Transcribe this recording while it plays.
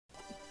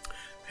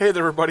Hey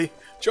there everybody,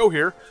 Joe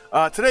here.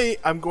 Today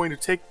I'm going to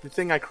take the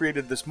thing I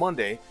created this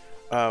Monday,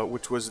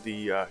 which was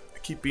the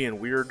Keep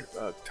Being Weird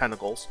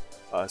Tentacles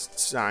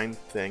sign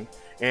thing,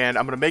 and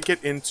I'm going to make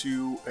it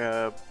into,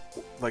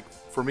 like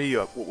for me,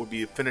 what would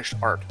be a finished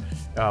art,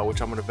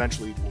 which I'm going to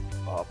eventually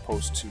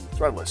post to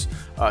Threadless.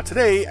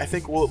 Today I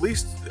think we'll at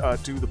least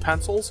do the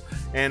pencils,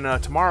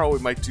 and tomorrow we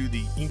might do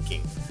the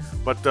inking,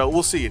 but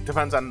we'll see. It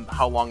depends on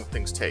how long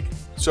things take.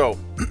 So,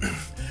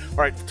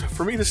 alright,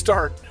 for me to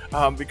start,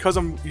 because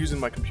I'm using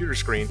my computer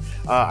screen,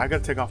 I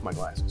gotta take off my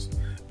glasses,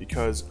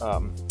 because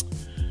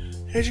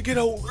as you get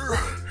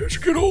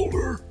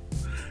older,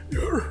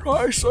 your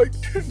eyesight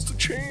tends to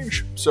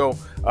change. So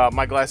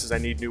my glasses, I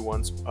need new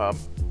ones.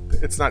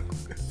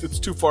 It's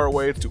too far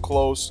away, it's too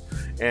close,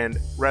 and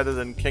rather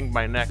than king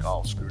my neck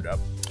all screwed up,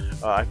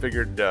 I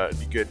figured it'd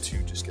be good to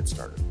just get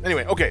started.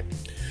 Anyway, okay,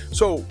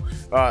 so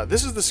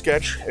this is the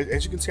sketch.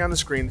 As you can see on the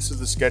screen, this is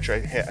the sketch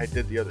I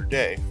did the other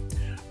day.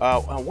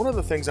 One of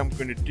the things I'm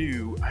going to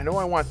do, I know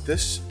I want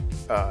this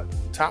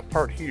top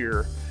part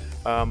here,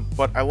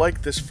 but I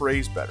like this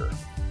phrase better.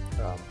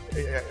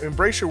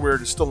 Embrace your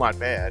weird is still not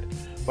bad,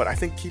 but I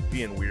think Keep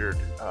Being Weird,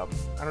 I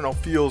don't know,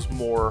 feels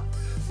more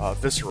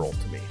visceral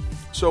to me.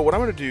 So what I'm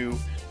going to do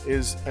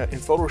is, in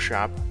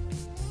Photoshop,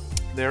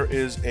 there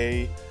is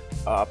a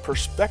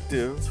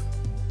perspective,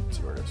 let's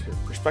see where it is here,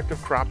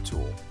 perspective crop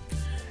tool.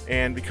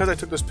 And because I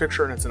took this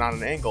picture and it's on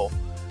an angle,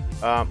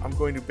 I'm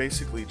going to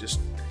basically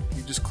just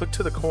click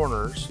to the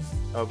corners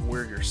of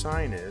where your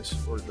sign is,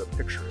 or the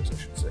picture is, I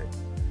should say,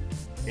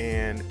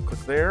 and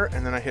click there,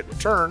 and then I hit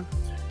return,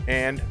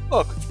 and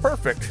look, it's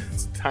perfect.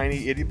 It's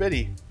tiny itty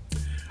bitty.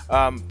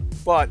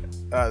 But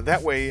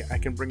that way I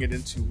can bring it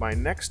into my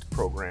next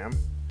program,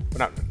 well,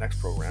 not the next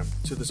program,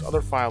 to this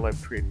other file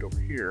I've created over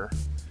here.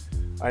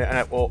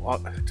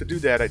 To do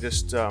that, I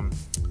just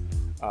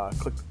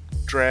click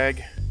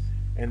drag,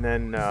 and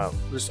then I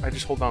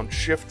just hold down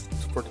Shift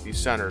for it to be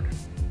centered.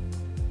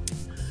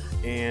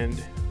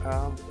 And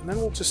then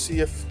we'll just see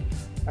if,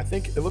 I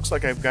think it looks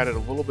like I've got it a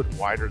little bit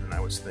wider than I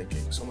was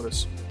thinking. So I'm going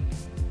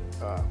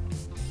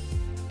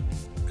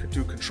to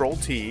do Control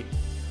T,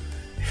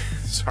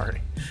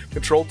 sorry,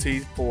 Control T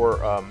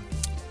for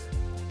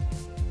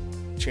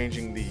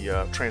changing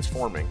the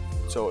transforming.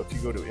 So if you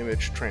go to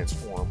Image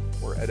Transform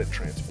or Edit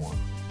Transform,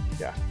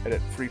 yeah,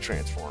 Edit Free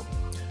Transform.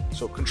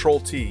 So Control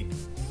T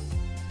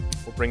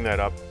will bring that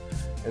up,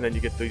 and then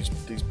you get these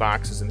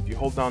boxes. And if you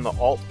hold down the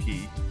Alt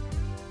key,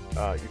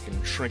 you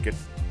can shrink it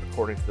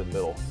according to the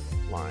middle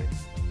line.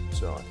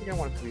 So I think I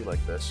want it to be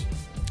like this.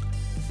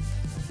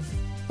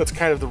 That's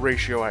kind of the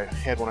ratio I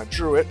had when I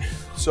drew it.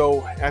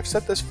 So I've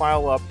set this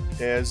file up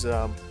as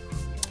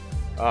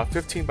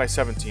 15 by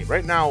 17.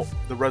 Right now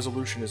the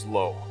resolution is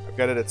low. I've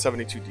got it at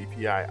 72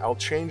 dpi. I'll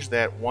change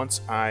that once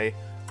I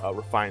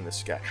refine the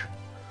sketch.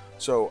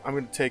 So I'm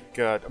going to take,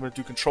 I'm going to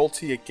do Control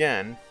T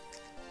again,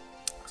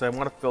 because I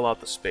want to fill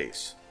out the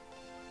space.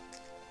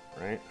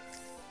 Right?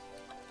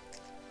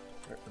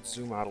 Let's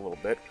zoom out a little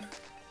bit.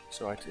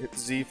 So I hit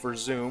Z for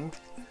zoom,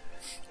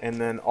 and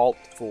then Alt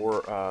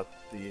for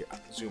the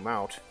zoom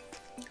out.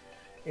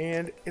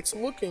 And it's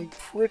looking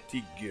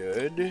pretty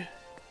good.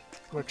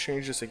 I'm going to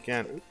change this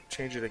again. Oops,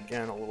 change it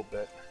again a little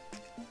bit.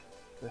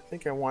 I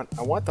think I want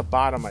the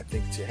bottom, I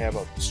think, to have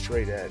a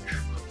straight edge.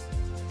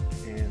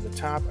 And the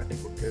top, I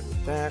think we're good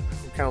with that.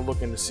 I'm kind of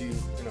looking to see,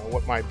 you know,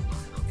 what my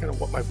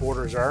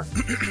borders are.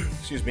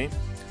 Excuse me.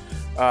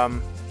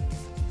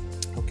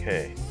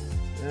 Okay.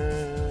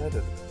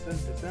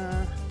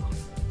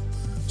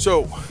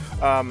 So,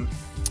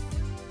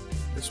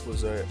 this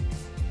was a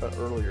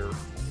earlier,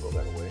 throw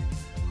that away.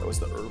 That was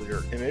the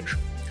earlier image.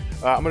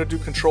 I'm going to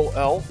do Control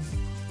L.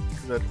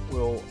 That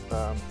will,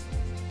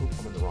 oops,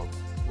 I'm in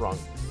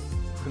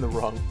the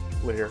wrong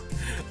layer.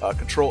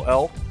 Control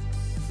L.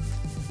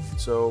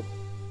 So,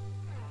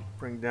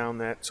 bring down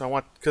that. So I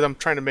want, because I'm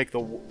trying to make the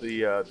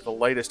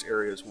lightest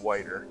areas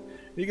whiter.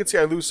 And you can see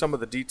I lose some of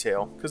the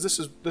detail, because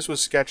this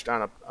was sketched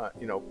on a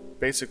you know,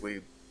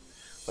 basically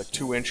like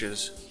 2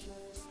 inches,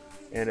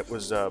 and it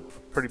was a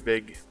pretty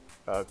big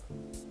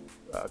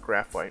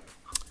graphite.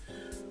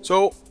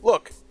 So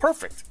look,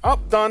 perfect.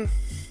 Up, done.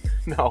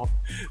 No.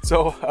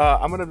 So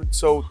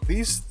so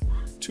these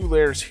 2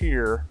 layers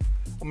here,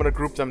 I'm gonna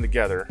group them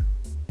together.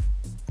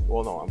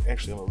 Well, no, I'm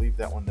gonna leave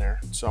that one there.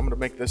 So I'm gonna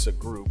make this a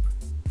group.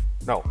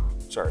 No,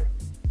 sorry.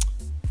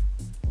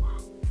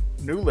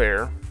 New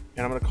layer,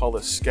 and I'm gonna call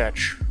this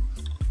sketch.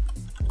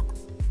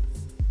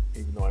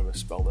 Even though I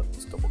misspelled it,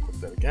 let's double click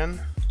that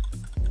again.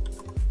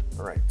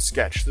 Alright,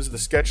 sketch. This is the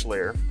sketch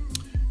layer.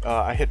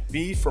 I hit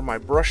B for my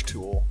brush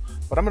tool,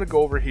 but I'm going to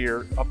go over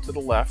here, up to the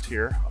left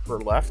here, upper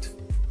left,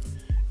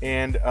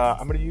 and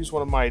I'm going to use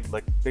one of my,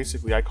 like,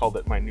 basically I called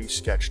it my new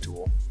sketch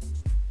tool.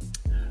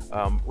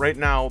 Right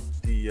now,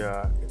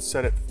 it's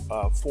set at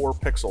 4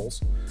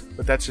 pixels,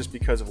 but that's just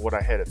because of what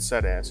I had it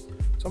set as.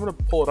 So I'm going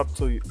to pull it up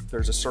till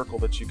there's a circle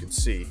that you can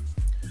see.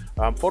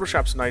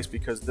 Photoshop's nice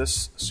because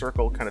this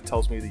circle kind of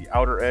tells me the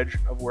outer edge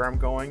of where I'm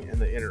going and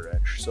the inner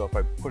edge. So if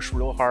I push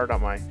real hard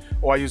on my,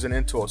 I use an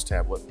Intuos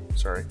tablet,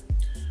 sorry.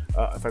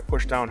 If I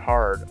push down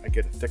hard, I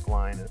get a thick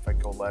line, and if I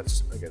go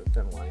less, I get a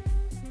thin line.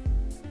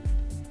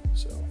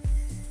 So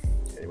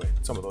anyway,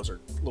 some of those are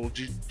a little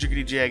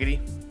jiggity jaggedy.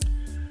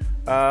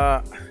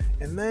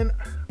 And then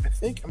I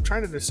think I'm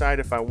trying to decide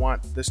if I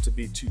want this to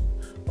be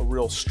a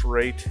real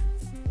straight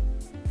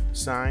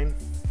sign.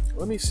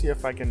 Let me see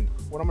if I can.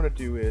 What I'm going to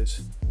do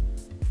is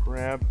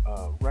grab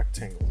a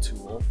rectangle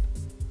tool.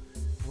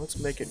 Let's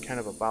make it kind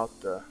of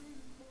about the.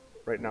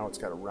 Right now it's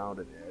got a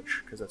rounded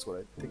edge because that's what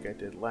I think I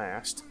did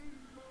last.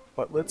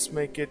 But let's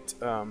make it.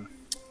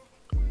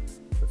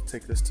 Let's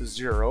take this to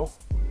 0.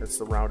 That's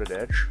the rounded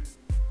edge,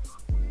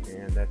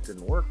 and that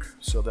didn't work.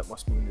 So that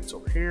must mean it's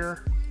over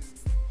here.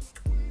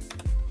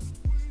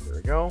 There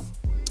we go.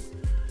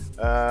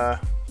 I'm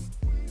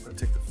going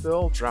to take the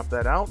fill, drop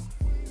that out.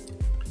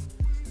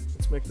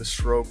 Let's make the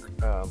stroke,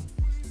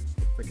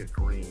 make it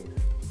green.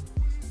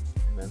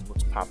 And then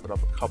let's pop it up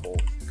a couple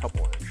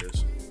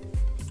inches.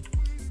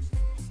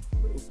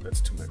 Oop,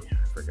 that's too many,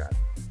 I forgot.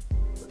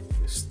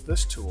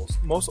 This tool,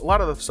 a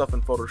lot of the stuff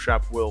in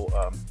Photoshop will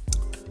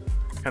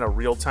kind of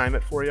real time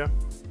it for you.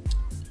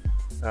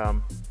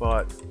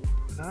 But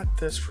not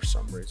this for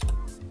some reason.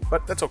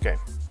 But that's okay.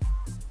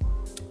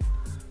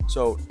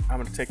 So I'm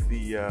going to take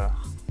the,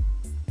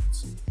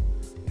 let's see,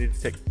 I need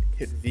to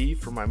hit V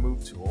for my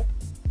move tool.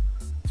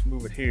 Let's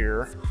move it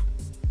here,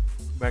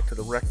 back to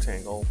the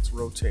rectangle, let's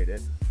rotate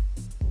it.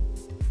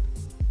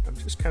 I'm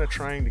just kind of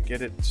trying to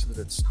get it so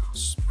that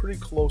it's pretty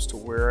close to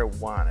where I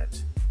want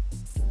it,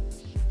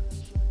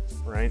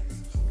 right?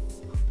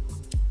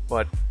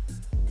 But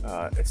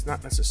it's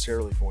not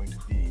necessarily going to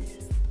be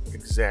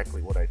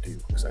exactly what I do,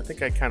 because I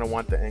think I kind of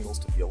want the angles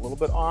to be a little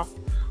bit off,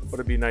 but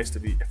it'd be nice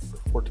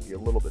for it to be a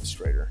little bit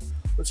straighter.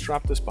 Let's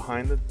drop this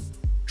behind the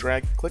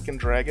click and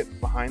drag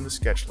it behind the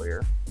sketch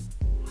layer,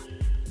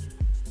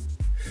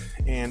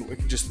 and we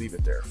can just leave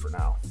it there for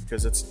now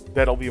because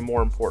that'll be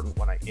more important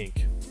when I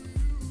ink.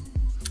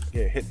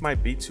 Okay, hit my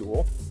B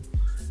tool,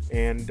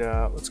 and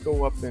let's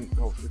go up and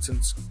it's in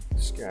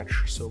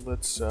sketch, so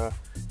let's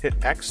hit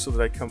X so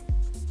that I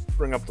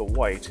bring up the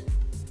white.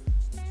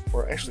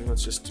 Or actually,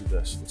 let's just do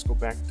this. Let's go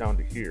back down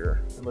to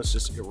here, and let's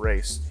just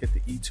erase. Hit the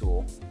E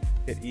tool,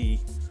 hit E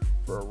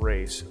for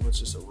erase, and let's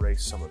just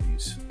erase some of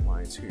these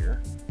lines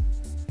here.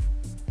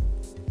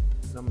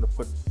 And I'm going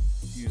to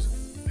use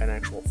an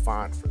actual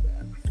font for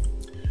that.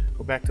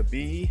 Go back to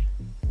B,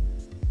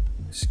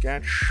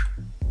 sketch.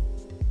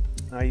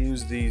 I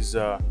use these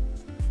I'm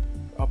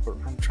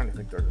trying to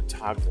think, they're the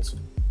toggles.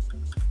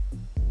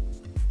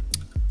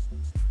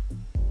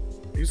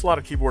 I use a lot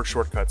of keyboard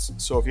shortcuts,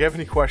 so if you have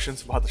any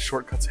questions about the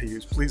shortcuts I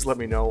use, please let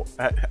me know.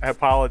 I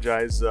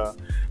apologize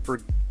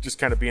for just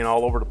kind of being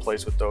all over the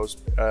place with those.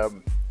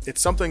 It's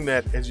something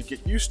that, as you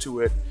get used to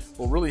it,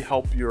 will really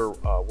help your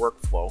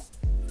workflow.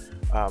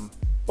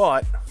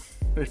 But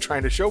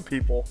trying to show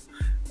people,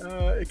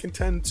 it can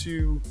tend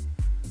to,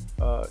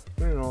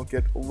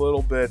 get a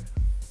little bit.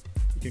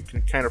 You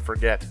can kind of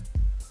forget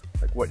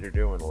like what you're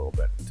doing a little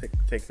bit.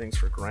 Take things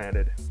for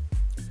granted.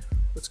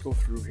 Let's go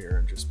through here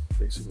and just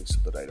basically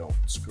so that I don't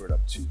screw it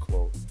up too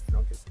close.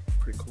 Get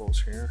pretty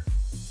close here.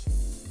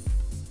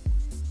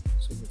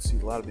 So you can see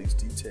a lot of these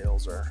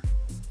details are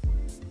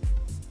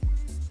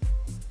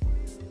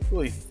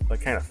really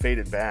like kind of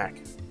faded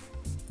back.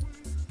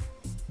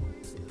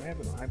 Do I have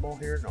an eyeball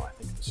here? No, I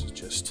think this is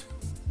just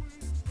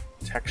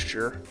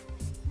texture.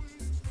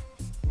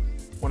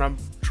 When I'm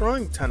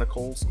drawing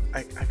tentacles,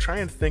 I try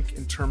and think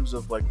in terms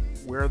of like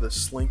where the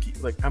slinky,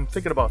 like I'm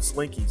thinking about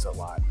slinkies a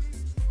lot.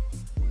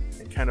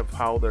 Kind of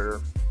how they're,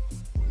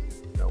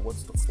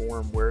 what's the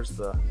form, where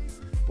do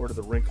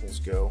the wrinkles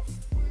go,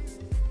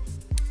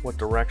 what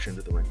direction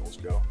do the wrinkles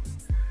go.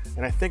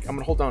 And I think I'm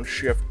gonna hold down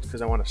shift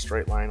because I want a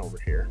straight line over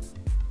here,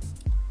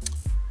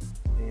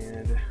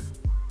 and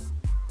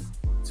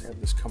let's have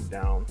this come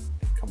down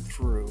and come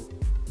through,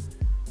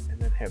 and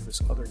then have this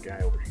other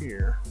guy over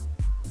here,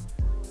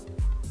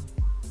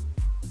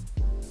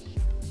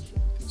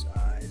 these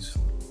eyes.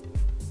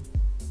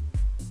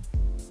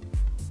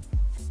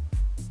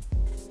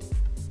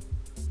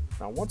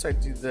 Now once I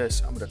do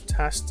this, I'm going to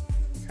test,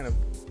 kind of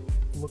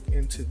look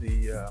into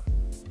the, I'm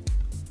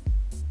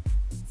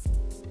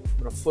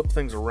going to flip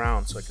things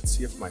around so I can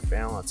see if how my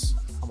balance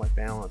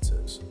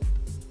is.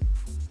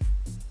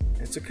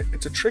 And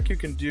it's a trick you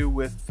can do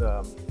with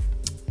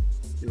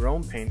your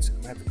own paints. I'm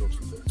going to have to go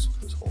through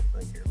this whole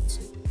thing here. Let's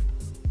see.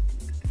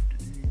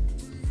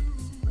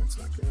 That's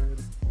not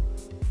good.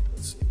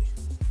 Let's see.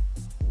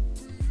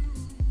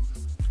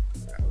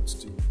 Yeah, let's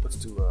do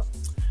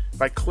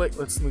if I click,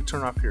 let me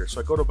turn off here.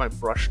 So I go to my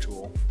brush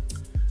tool,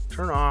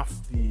 turn off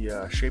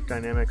the shape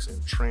dynamics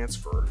and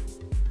transfer.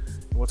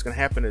 And what's going to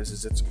happen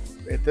is it's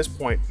at this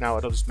point now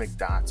it'll just make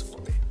dots for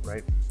me,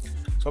 right?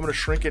 So I'm going to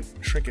shrink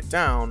it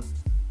down,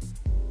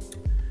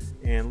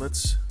 and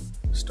let's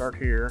start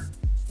here.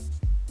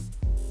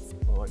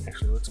 Well,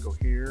 actually, let's go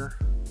here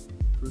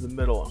through the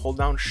middle. Hold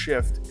down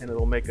Shift, and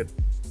it'll make a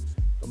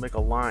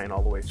line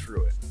all the way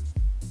through it.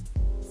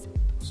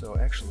 So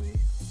actually,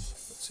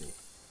 let's see.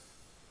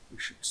 We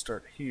should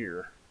start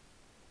here.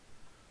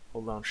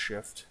 Hold down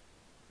Shift,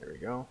 There we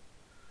go.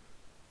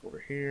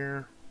 Over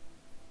here.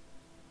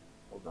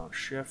 Hold down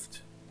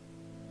Shift.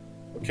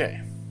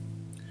 Okay.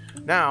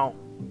 Now,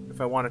 if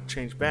I want to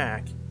change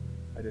back,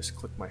 I just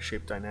click my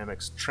Shape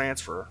Dynamics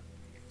Transfer,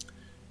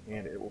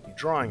 and it will be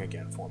drawing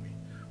again for me.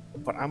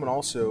 But I'm going to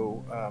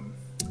also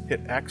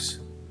hit X,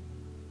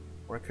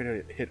 or I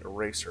could hit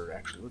Eraser.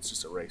 Actually, let's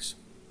just erase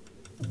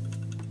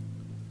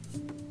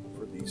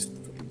for these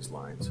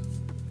lines.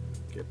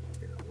 Get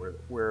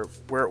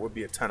where it would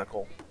be a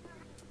tentacle,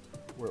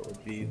 where it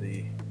would be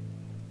the,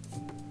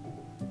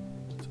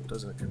 so it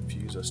doesn't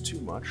confuse us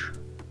too much.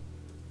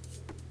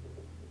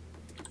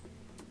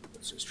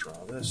 Let's just draw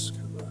this.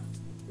 Kind of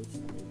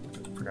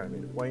I forgot I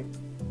made it white.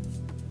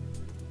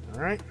 All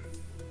right.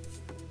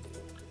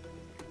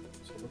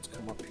 So let's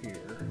come up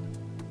here.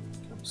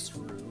 Comes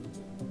through.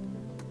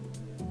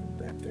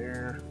 That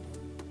there.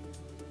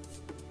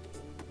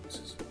 This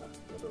is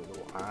another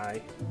little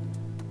eye.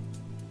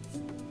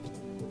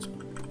 Let's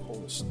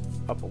pull this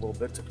up a little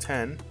bit to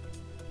 10.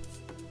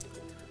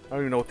 I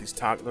don't even know what these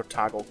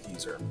toggle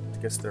keys are. I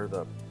guess they're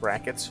the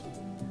brackets.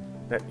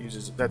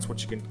 That's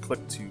what you can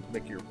click to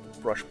make your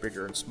brush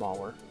bigger and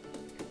smaller.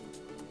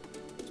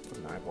 Let's put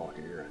an eyeball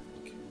here, I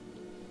think.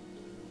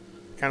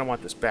 I kind of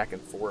want this back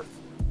and forth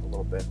a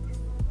little bit.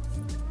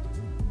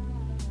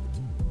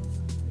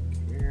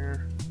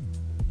 Here.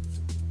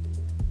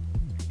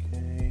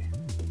 Okay.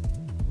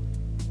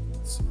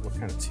 Let's see what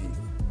kind of teeth.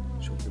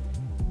 Should we do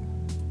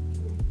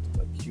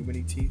like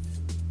humany teeth?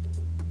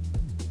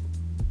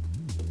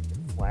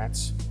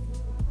 Flats.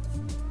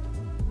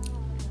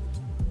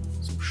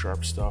 Some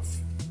sharp stuff.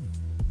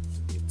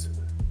 Let's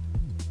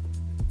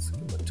give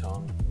him a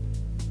tongue.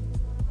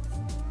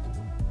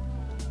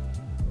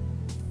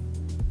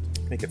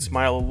 Make it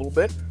smile a little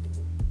bit.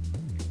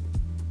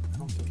 I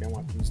don't think I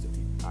want these to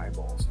be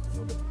eyeballs,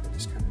 even though I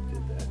just kind of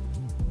did that.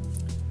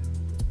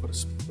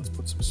 Let's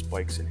put some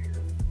spikes in here.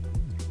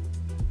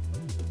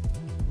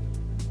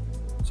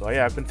 So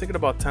yeah, I've been thinking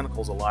about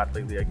tentacles a lot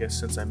lately, I guess,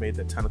 since I made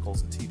the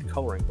Tentacles and Teeth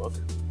coloring book.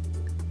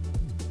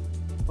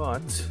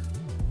 But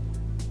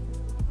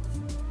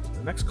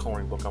the next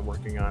coloring book I'm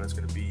working on is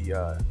going to be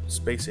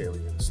space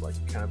aliens, like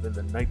kind of in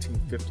the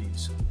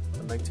 1950s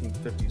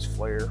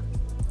flair. A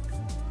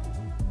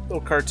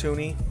little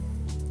cartoony.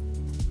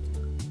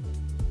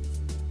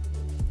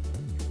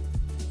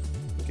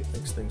 It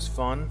makes things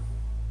fun.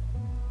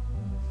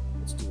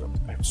 Let's do it.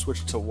 I've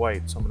switched to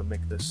white, so I'm going to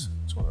make this. I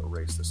just want to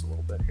erase this a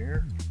little bit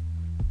here.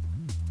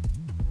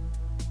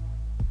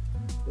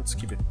 Let's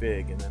keep it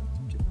big and then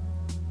get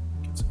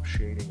some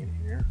shading in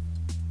here.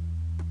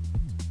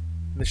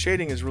 And the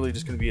shading is really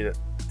just going to be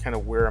kind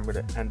of where I'm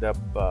going to end up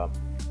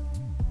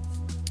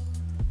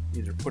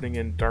either putting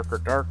in darker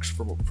darks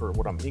for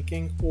what I'm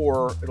inking,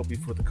 or it'll be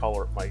for the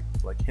color, like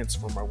hints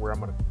for where I'm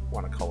going to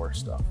want to color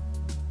stuff.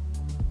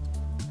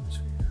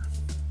 So yeah.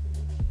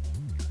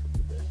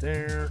 Put that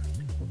there.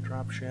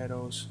 Drop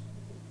shadows.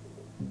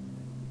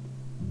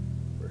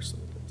 Where's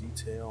some of the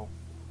detail?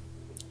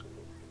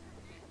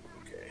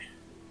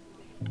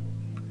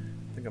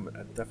 I think I'm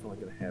definitely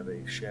going to have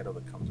a shadow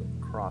that comes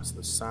across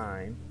the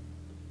sign.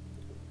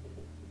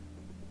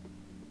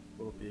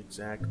 Will it be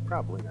exact?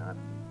 Probably not.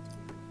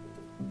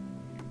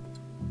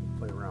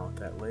 Play around with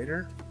that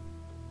later.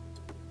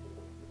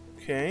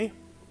 Okay.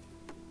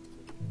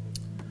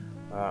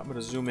 I'm going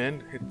to zoom in,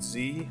 hit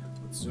Z.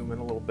 Let's zoom in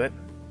a little bit.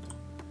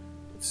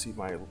 Let's see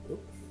my.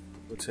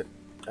 Let's hit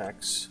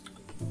X.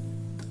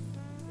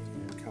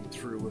 And come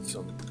through with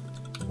some.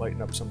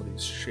 Lighten up some of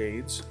these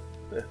shades.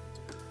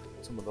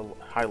 Some of the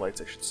highlights,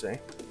 I should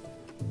say.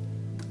 You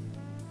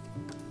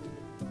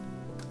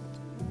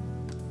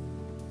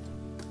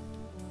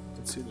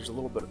can see there's a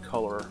little bit of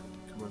color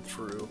coming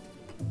through.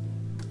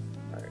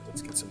 Alright,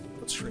 let's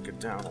shrink it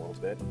down a little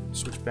bit.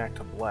 Switch back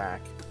to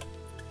black.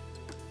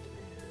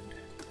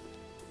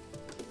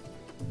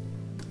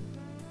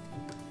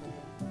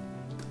 And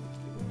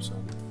give him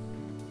some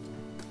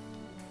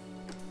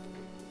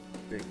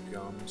big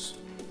gums.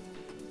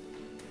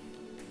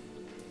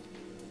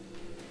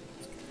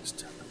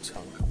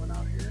 Tongue coming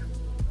out here.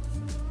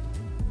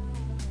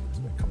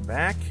 I'm going to come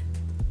back.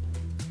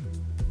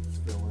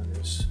 Fill in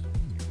his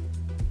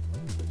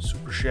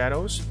super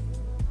shadows.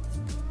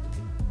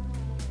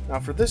 Now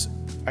for this,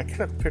 I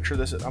kind of picture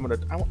this.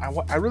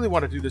 I really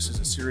want to do this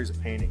as a series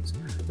of paintings,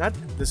 not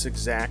this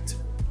exact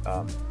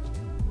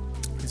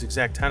these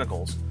exact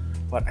tentacles,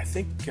 but I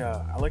think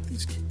I like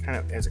these kind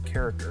of as a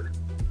character.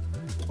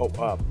 Oh,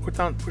 push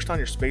down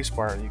your space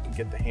bar and you can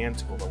get the hand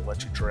tool that will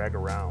let you drag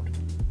around.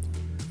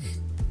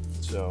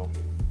 So,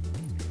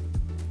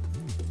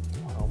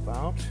 how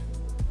about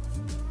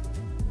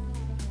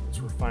let's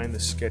refine the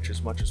sketch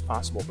as much as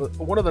possible. But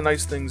one of the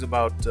nice things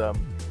about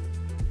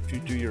if you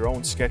do your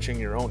own sketching,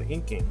 your own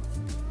inking,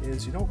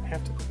 is you don't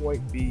have to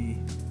quite be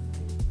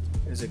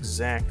as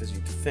exact as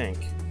you'd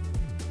think,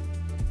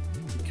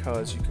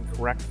 because you can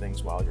correct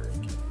things while you're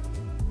inking.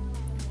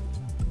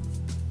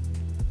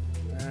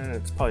 And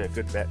it's probably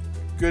a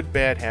good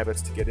bad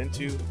habits to get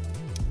into.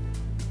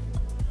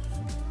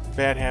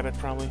 Bad habit,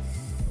 probably.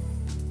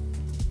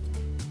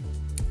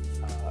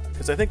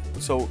 because I think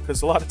so.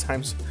 Because a lot of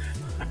times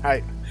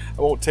I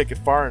won't take it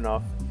far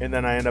enough, and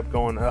then I end up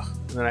going ugh,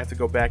 and then I have to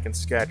go back and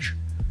sketch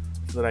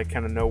so that I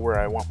kind of know where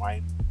I want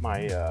my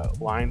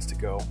lines to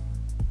go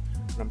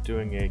when I'm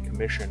doing a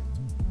commission.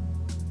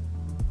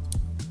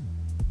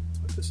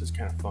 But this is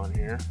kind of fun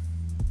here.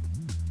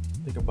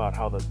 Think about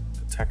how the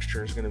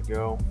texture is going to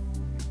go.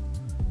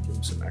 Give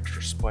them some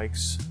extra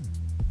spikes.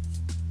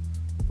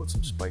 Put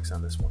some spikes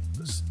on this one.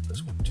 This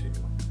one too.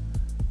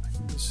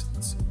 Let's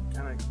see,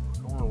 kind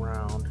of going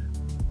around.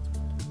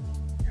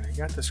 And I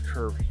got this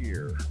curve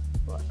here,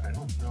 but I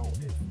don't know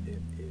if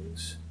it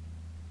is.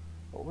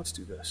 Well, let's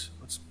do this.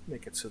 Let's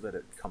make it so that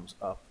it comes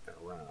up and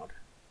around,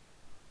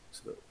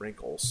 so that it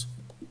wrinkles.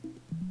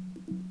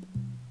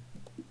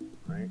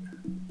 Right.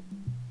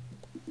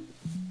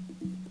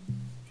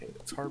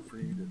 It's hard for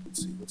you to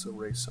see. Let's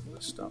erase some of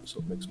this stuff so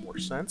it makes more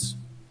sense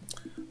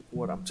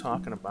what I'm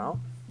talking about.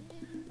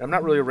 And I'm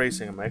not really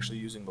erasing, I'm actually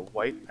using the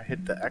white. I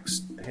hit the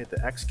X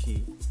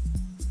key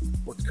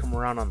for it to come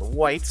around on the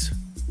white.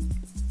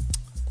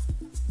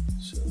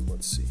 So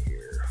let's see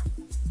here.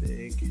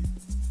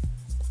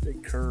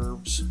 Big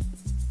curves.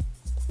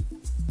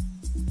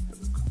 Have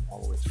them come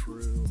all the way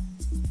through.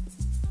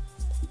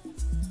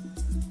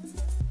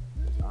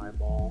 His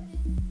eyeball.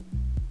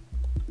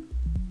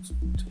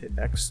 Let's hit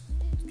X.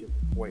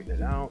 Whiten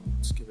it out.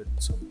 Let's give it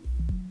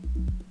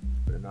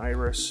an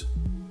iris.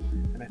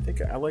 And I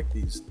think I like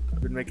these.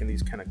 I've been making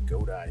these kind of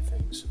goat eye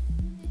things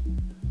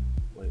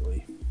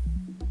lately.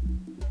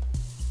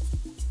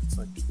 It's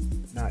like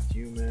not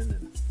human,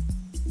 and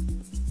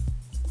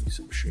do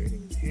some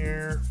shading in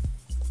here.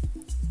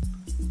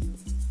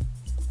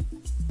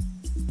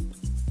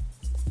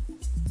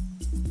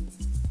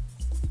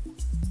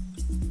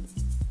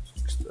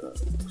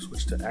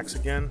 Switch to X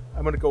again.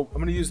 I'm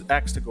gonna use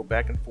X to go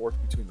back and forth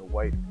between the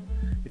white.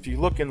 If you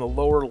look in the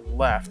lower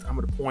left, I'm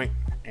going to point,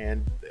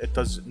 and it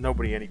does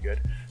nobody any good.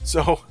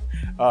 So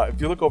if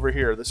you look over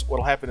here,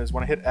 what'll happen is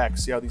when I hit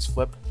X, see how these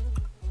flip?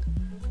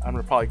 I'm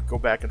going to probably go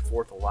back and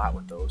forth a lot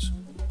with those.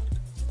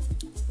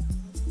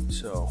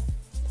 So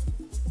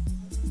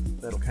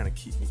that'll kind of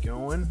keep me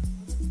going.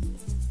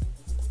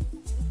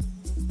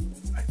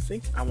 I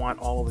think I want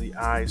all of the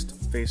eyes to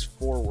face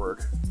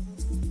forward.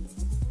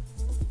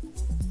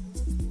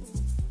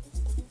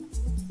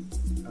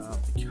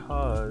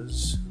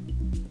 Because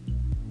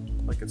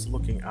like it's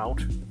looking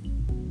out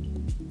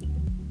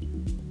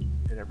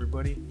at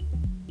everybody,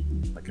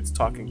 like it's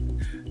talking to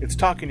you, it's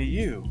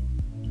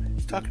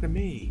talking to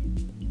me.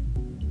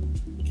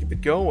 Keep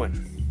it going,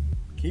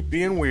 keep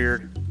being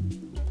weird.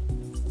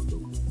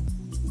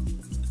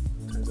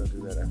 Sometimes I'll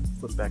do that. I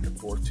flip back and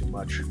forth too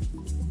much,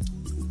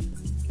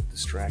 get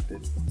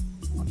distracted.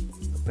 On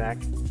the back,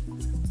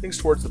 things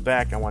towards the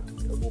back I want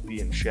will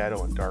be in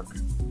shadow and dark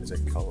as I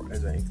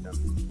ink them.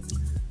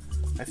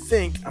 I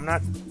think, I'm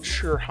not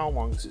sure how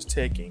long this is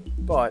taking,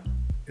 but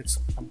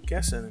I'm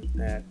guessing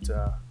that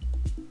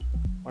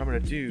what I'm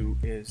going to do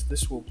is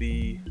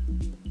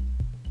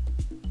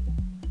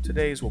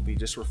today's will be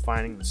just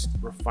refining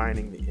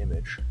the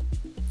image,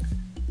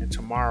 and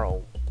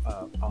tomorrow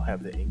I'll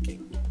have the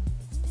inking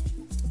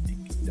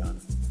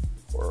done.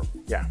 Or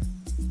yeah.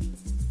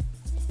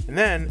 And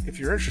then if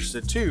you're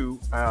interested too,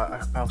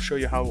 I'll show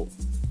you how,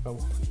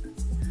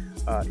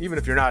 even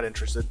if you're not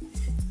interested,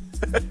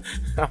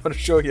 I'm going to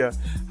show you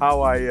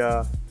how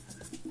I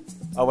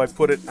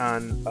put it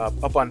on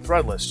up on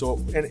Threadless. So,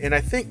 and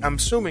I'm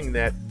assuming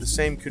that the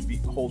same could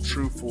hold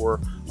true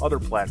for other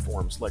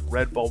platforms like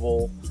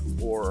Redbubble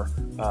or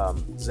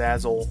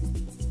Zazzle.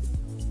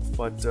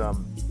 But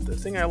the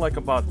thing I like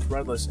about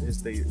Threadless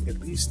is they at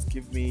least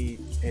give me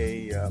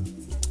a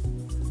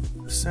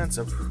sense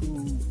of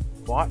who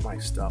bought my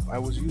stuff. I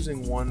was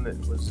using one that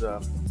was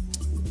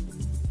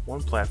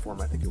one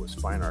platform. I think it was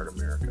Fine Art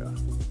America.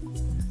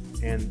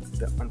 And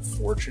the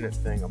unfortunate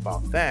thing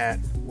about that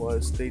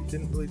was they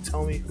didn't really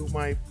tell me who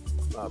my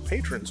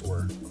patrons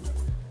were.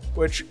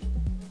 Which,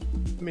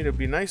 I mean, it'd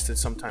be nice to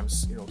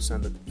sometimes,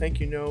 send a thank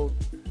you note,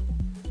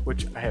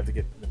 which I have to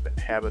get in the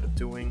habit of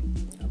doing.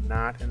 I'm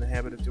not in the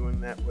habit of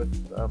doing that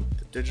with the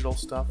digital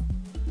stuff.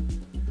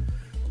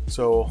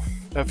 So,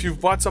 if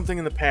you've bought something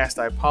in the past,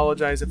 I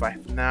apologize if I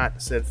have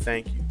not said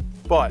thank you.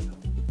 But,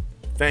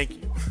 thank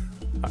you.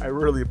 I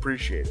really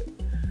appreciate it.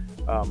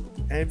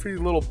 Every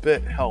little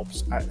bit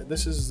helps.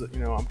 This is,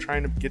 I'm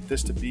trying to get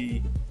this to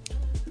be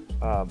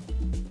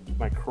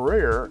my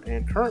career,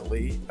 and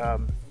currently,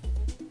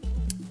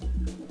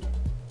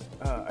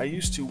 I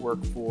used to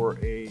work for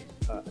a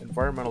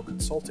environmental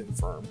consulting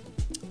firm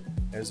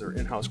as their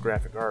in-house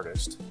graphic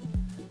artist,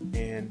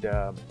 and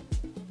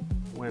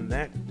when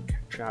that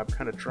job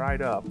kind of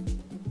dried up,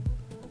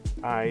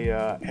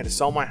 I had to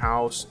sell my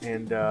house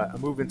and I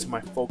moved into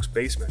my folks'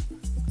 basement.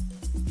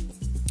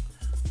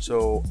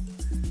 So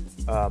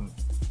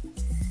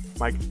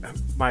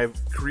my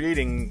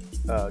creating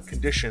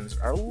conditions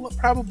are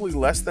probably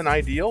less than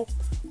ideal,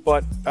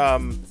 but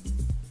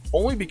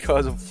only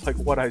because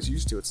of what I was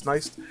used to. It's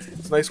nice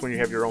when you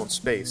have your own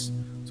space.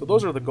 So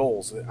those are the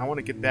goals. I want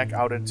to get back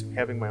out into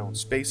having my own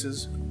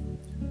spaces.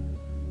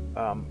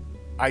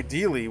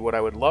 ideally, what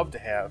I would love to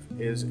have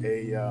is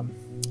a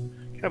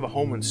kind of a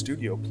home and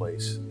studio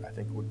place. I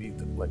think would be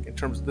like, in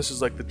terms of, this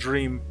is like the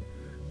dream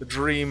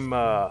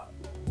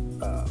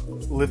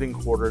living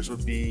quarters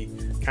would be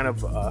kind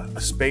of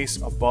a space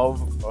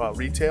above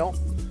retail,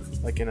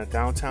 like in a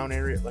downtown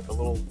area, like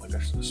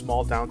a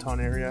small downtown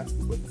area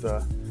with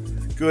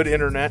good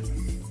internet.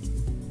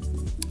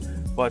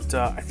 But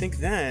I think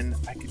then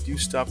I could do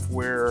stuff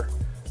where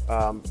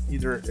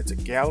either it's a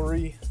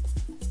gallery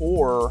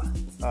or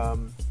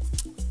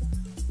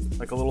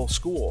like a little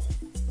school.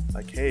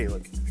 Like, hey,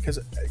 because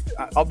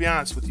I'll be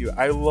honest with you,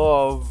 I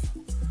love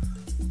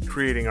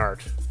creating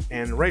art.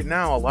 And right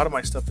now, a lot of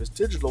my stuff is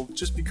digital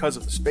just because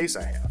of the space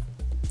I have.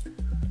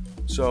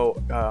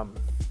 So,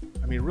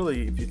 I mean,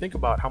 really, if you think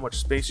about how much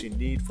space you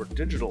need for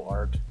digital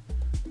art,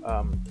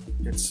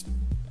 it's,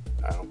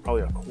 I don't know,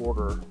 probably a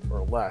quarter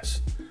or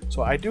less.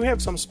 So I do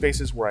have some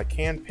spaces where I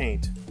can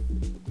paint.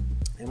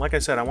 And like I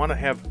said, I want to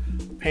have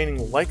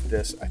painting like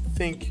this. I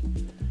think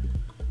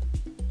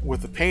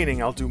with the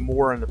painting, I'll do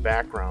more in the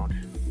background.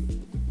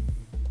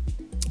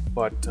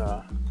 But,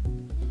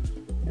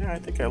 yeah, I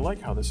think I like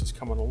how this is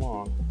coming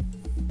along.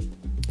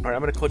 All right,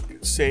 I'm going to click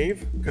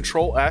Save,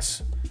 Control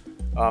S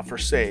for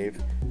Save.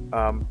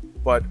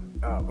 But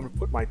I'm going to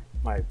put my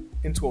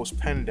Intuos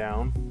pen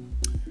down,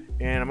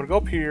 and I'm going to go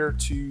up here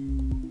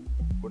to,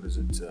 what is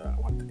it? I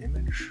want the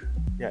image.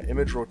 Yeah,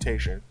 image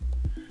rotation.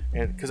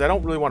 And because I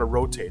don't really want to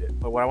rotate it,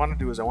 but what I want to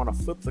do is I want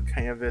to flip the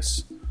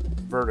canvas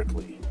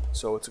vertically.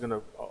 So it's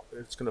going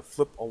to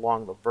flip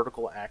along the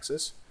vertical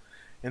axis.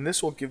 And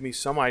this will give me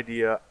some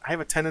idea. I have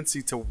a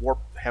tendency to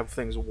have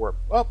things warp.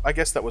 Oh, I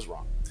guess that was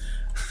wrong.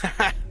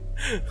 I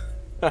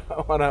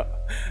wanna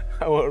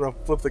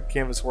flip the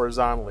canvas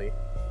horizontally,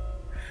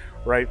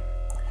 right?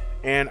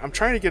 And I'm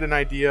trying to get an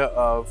idea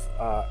of.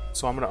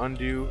 So I'm gonna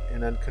undo,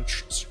 and then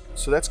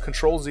so that's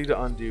Control Z to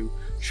undo,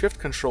 Shift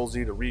Control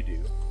Z to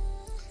redo.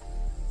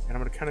 And I'm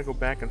gonna kind of go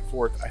back and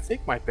forth. I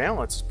think my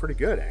balance is pretty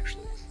good,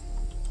 actually.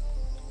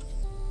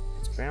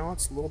 It's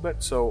balanced a little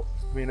bit. So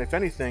I mean, if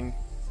anything,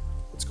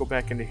 let's go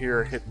back into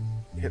here and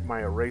hit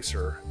my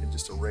eraser and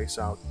just erase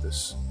out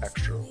these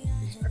extra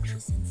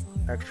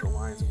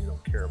lines that we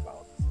don't care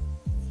about,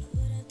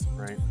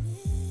 right?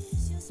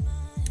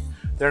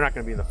 They're not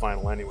going to be in the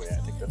final anyway. I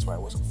think that's why I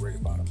wasn't worried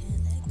about them.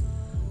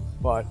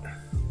 But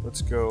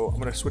let's go. I'm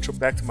going to switch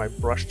back to my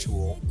brush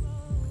tool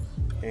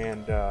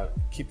and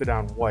keep it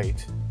on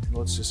white. And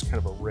let's just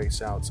kind of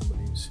erase out some of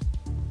these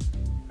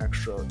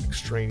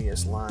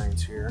extraneous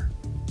lines here.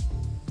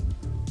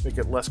 Make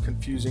it less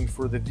confusing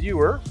for the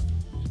viewer,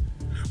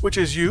 which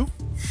is you.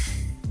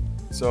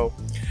 So,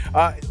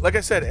 like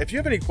I said, if you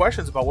have any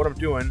questions about what I'm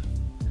doing,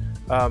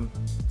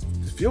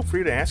 feel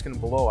free to ask them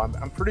below.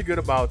 I'm pretty good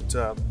about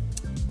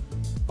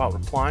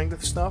replying to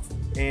stuff,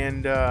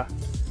 and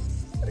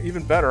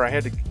even better, I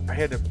had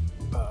to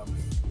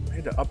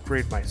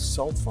upgrade my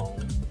cell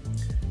phone,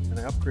 and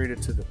I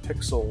upgraded to the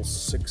Pixel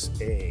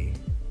 6a,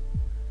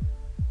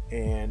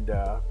 and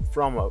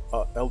from a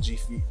LG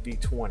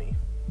V20,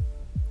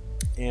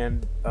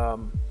 and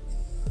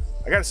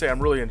I gotta say, I'm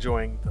really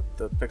enjoying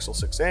the Pixel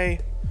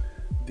 6a.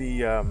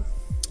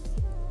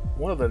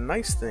 One of the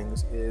nice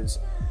things is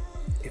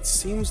it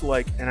seems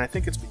like, and I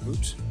think it's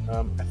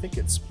I think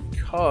it's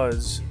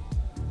because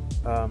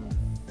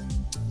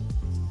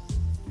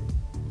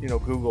you know,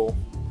 Google.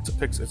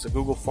 It's a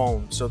Google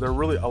phone, so they're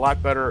really a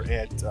lot better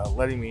at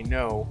letting me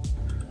know,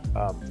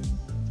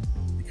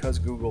 because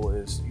Google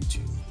is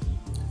YouTube.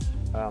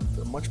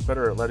 They're much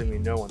better at letting me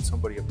know when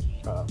somebody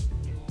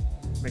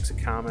makes a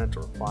comment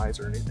or replies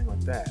or anything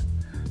like that.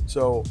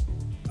 So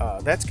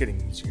that's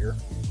getting easier.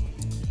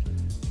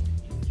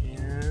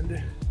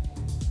 And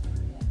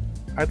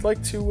I'd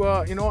like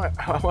to, you know,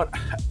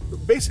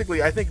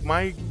 basically, I think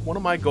one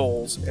of my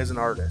goals as an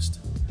artist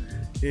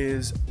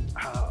is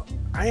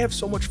I have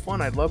so much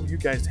fun. I'd love you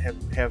guys to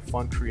have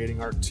fun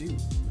creating art too.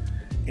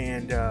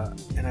 And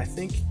I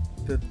think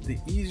the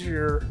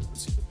easier,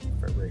 let's see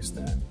if I erase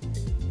that.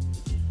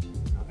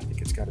 I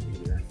think it's got to be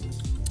there.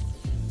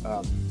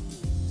 I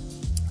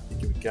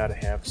think you've got to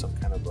have some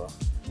kind of a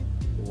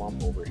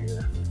lump over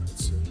here.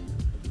 Let's see.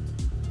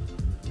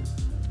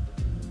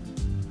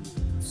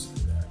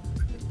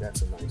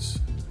 That's a nice,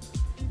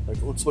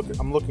 like, let's look at,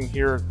 I'm looking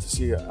here to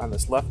see on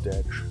this left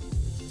edge,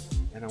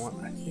 and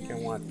I think I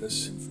want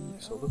this,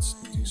 so let's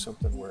do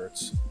something where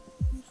it's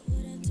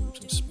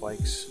some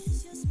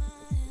spikes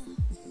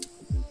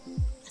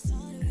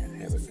and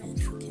have it come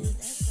through,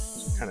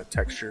 some kind of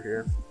texture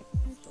here.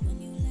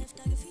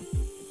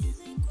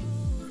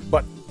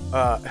 But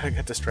I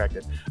got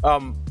distracted.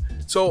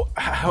 So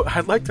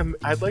I'd like to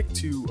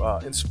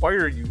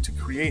inspire you to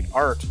create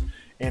art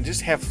and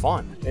just have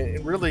fun,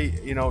 and really,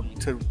 you know,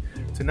 to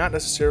not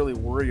necessarily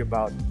worry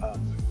about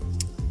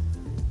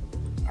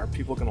are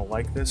people going to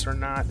like this or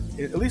not,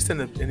 at least in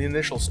the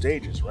initial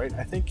stages, right?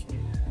 I think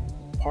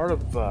part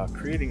of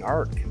creating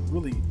art can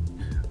really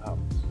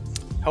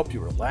help you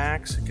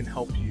relax. It can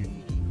help you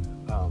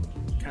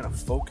kind of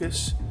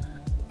focus.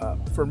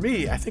 For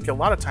me, I think a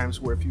lot of times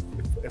where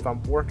if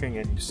I'm working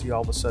and you see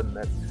all of a sudden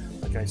that,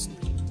 like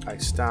I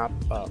stop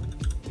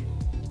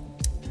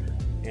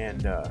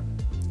and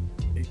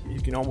you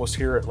can almost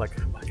hear it like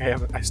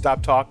I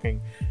stop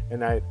talking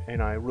and I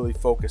really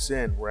focus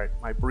in where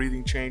my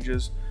breathing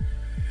changes.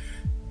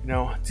 You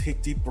know,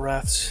 take deep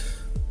breaths,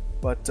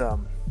 but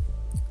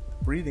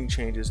breathing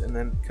changes, and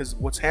then because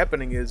what's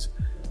happening is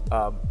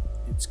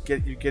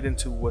you get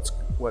into what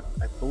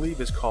I believe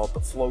is called the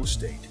flow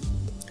state.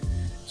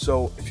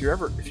 So if you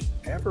ever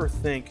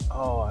think,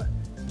 oh,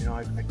 you know,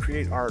 I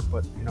create art,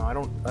 but you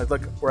know, I'd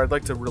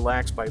like to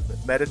relax by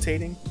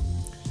meditating.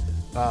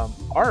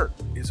 Art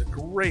is a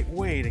great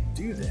way to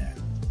do that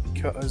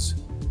because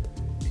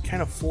it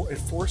kind of it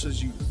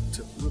forces you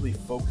to really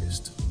focus,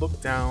 to look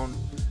down,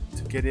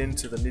 to get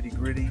into the nitty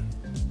gritty.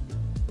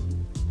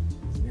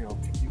 You know,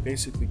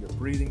 basically your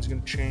breathing's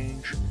going to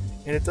change,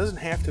 and it doesn't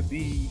have to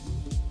be,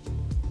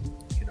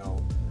 you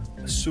know,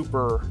 a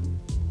super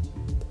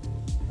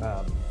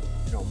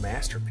you know,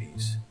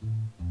 masterpiece.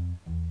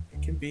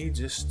 It can be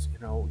just, you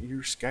know,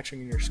 you're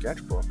sketching in your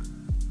sketchbook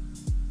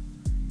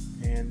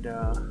and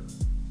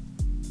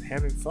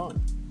having fun.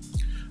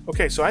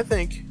 Okay, so I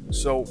think,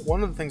 so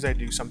one of the things I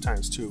do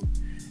sometimes too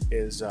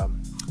is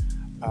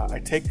I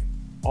take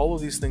all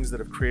of these things that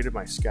have created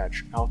my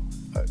sketch out.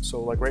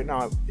 So like right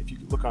now, if you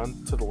look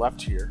on to the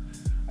left here,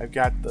 I've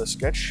got the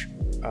sketch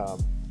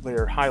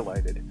layer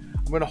highlighted.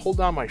 I'm going to hold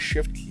down my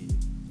shift key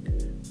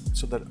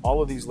so that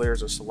all of these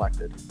layers are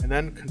selected, and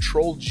then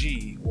Control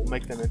G will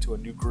make them into a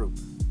new group.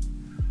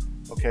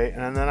 Okay,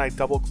 and then I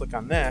double click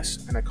on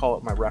this and I call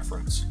it my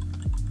reference.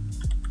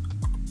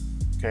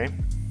 Okay.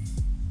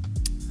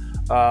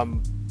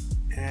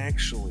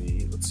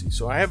 Actually, let's see.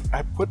 So I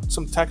put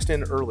some text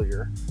in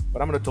earlier,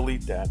 but I'm going to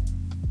delete that.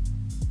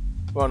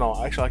 Well,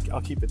 no, actually, I'll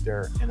keep it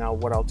there. And now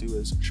what I'll do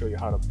is show you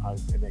how I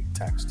make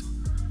text.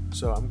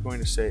 So I'm going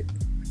to say,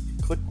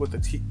 click with the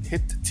T,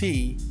 hit the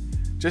T,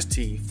 just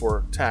T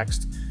for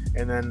text,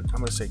 and then I'm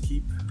going to say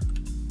keep,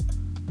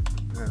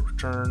 and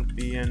return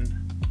being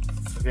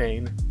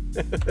vain.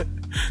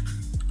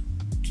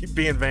 Keep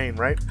being vain,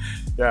 right?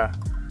 Yeah.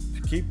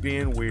 Keep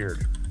being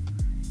weird.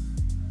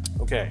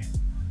 Okay.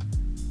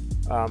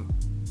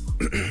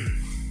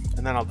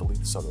 And then I'll delete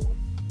this other one.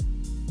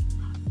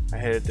 I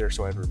had it there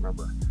so I'd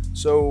remember.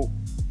 So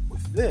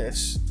with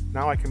this,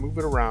 now I can move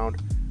it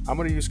around. I'm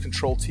going to use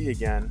Control T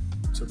again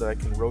so that I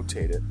can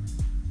rotate it.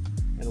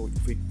 And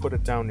if we put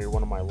it down near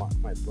one of my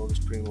those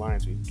green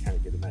lines, we can kind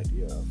of get an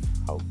idea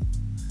of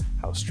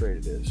how straight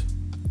it is.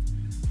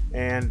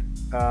 And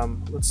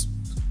let's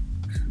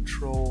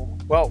control.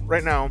 Well,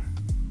 right now,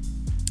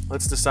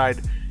 let's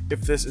decide if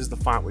this is the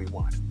font we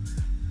want.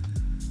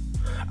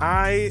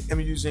 I am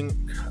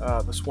using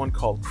this one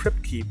called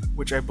Cryptkeep,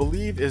 which I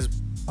believe is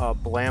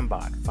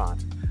Blambot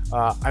font.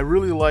 I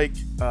really like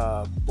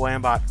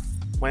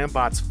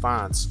Blambot's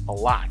fonts a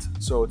lot.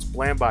 So it's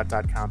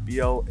blambot.com,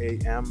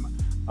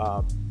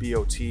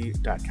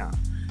 BLAMBOT.com,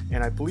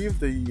 and I believe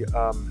the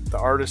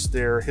artist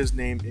there, his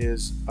name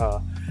is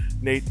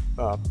Nate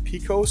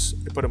Picos,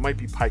 but it might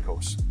be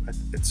Picos. I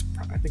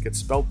think it's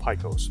spelled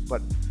Picos,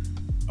 but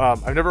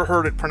I've never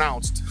heard it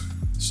pronounced.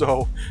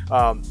 So,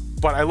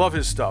 but I love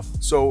his stuff.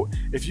 So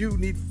if you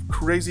need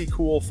crazy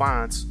cool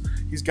fonts,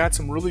 he's got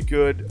some really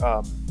good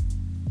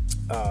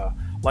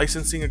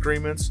licensing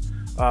agreements.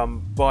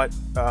 But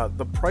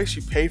the price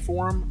you pay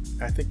for them,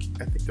 I think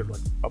they're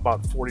like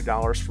about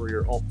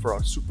 $40 for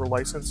a super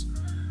license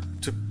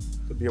to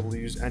be able to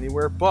use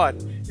anywhere. But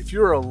if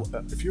you're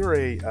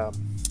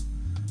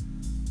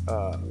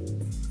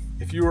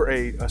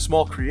a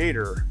small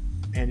creator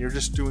and you're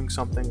just doing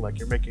something like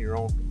you're making your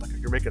own, like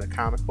you're making a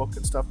comic book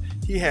and stuff,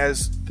 he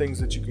has things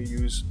that you can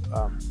use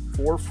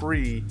for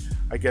free,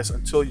 I guess,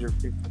 until you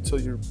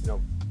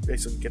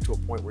basically get to a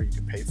point where you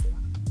can pay for them.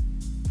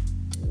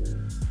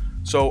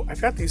 So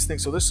I've got these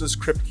things. So this is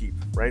Cryptkeep,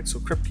 right? So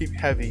Cryptkeep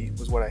Heavy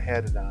was what I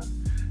had it on.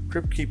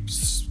 Cryptkeep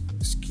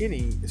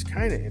Skinny is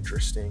kind of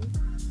interesting.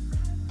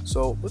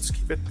 So let's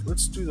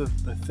do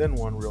the thin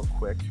one real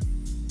quick.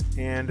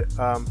 And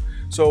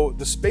so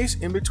the space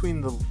in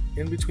between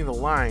the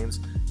lines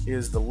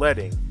is the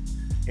leading.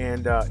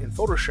 And in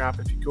Photoshop,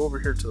 if you go over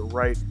here to the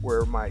right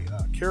where my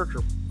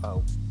character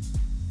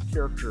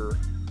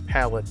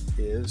palette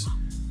is,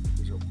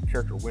 there's a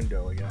character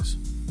window, I guess.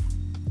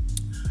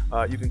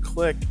 You can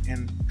click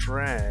and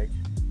drag,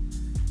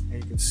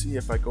 and you can see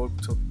if I go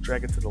to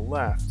drag it to the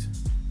left,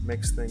 it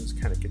makes things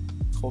kind of get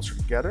closer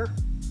together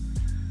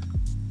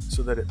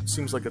so that it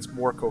seems like it's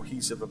more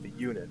cohesive of a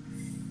unit.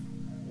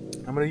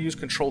 I'm going to use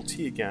Control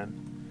T again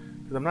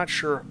because I'm not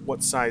sure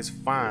what size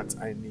font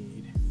I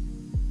need.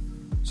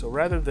 So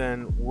rather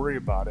than worry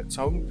about it,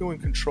 so I'm doing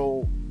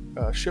Control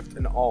Shift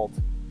and Alt,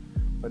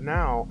 but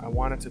now I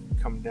want it to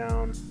come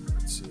down.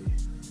 Let's see.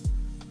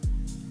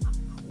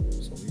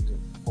 So we need to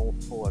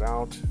pull it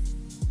out.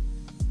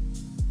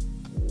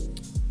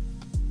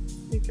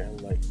 I think I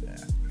like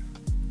that.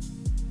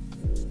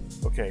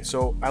 Okay,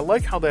 so I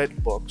like how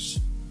that looks,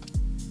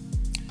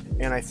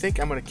 and I think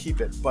I'm going to keep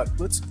it. But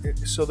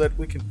so that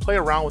we can play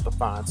around with the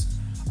fonts,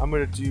 I'm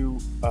going to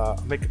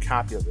make a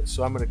copy of this.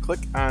 So I'm going to click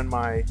on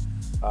my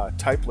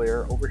type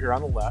layer over here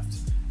on the left,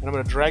 and I'm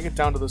going to drag it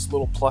down to this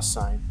little plus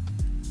sign,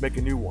 make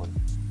a new one.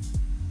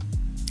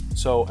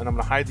 So, and I'm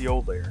going to hide the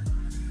old layer.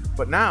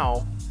 But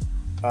now,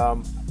 I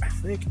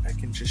think I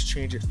can just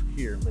change it from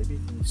here. Maybe,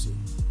 let me see.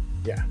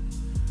 Yeah.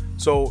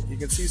 So you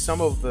can see some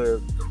of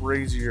the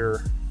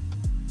crazier,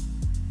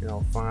 you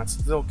know, fonts.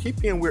 They'll keep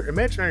being weird.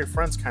 Imaginary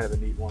Friend's kind of a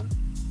neat one,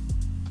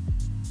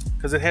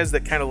 because it has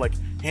that kind of like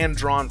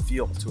hand-drawn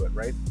feel to it,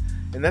 right?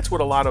 And that's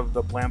what a lot of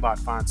the Blambot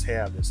fonts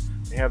have, is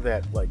they have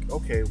that like,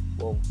 okay,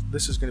 well,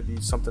 this is going to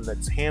be something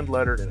that's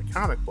hand-lettered in a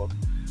comic book.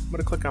 I'm going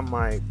to click on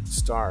my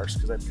stars,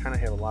 because I kind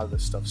of have a lot of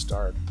this stuff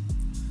starred.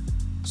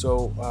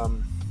 So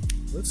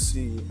let's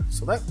see.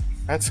 So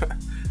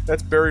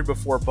that's Buried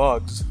Before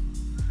Bugs.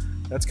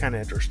 That's kind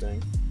of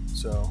interesting.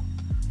 So,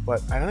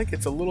 but I think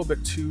it's a little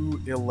bit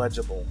too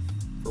illegible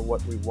for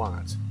what we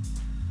want.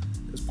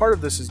 Because part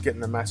of this is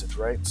getting the message,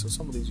 right? So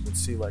some of these you can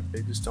see, like,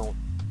 they just don't,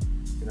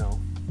 you know,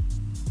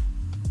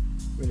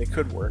 I mean, they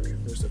could work.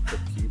 There's a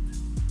quick keep.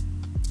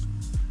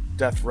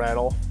 Death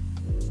Rattle.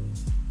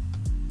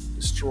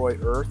 Destroy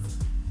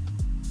Earth.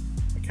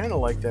 I kind of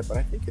like that, but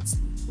I think it's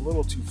a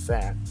little too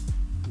fat.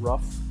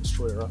 Rough.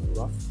 Destroy Earth.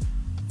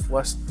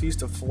 Rough.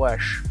 Feast of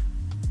Flesh.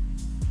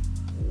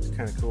 It's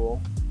kind of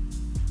cool.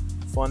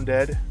 Fun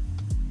Dead.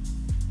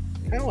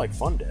 Kind of like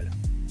Fun Dead.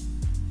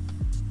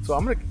 So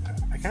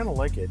I kind of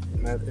like it.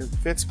 And it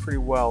fits pretty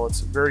well. It's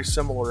very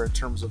similar in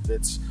terms of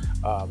its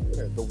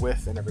the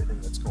width and everything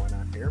that's going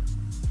on here.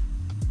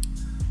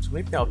 So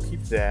maybe I'll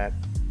keep that.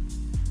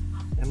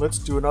 And let's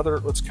do another.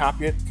 Let's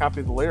copy it.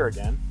 Copy the layer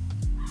again.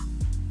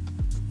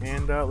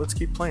 And let's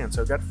keep playing.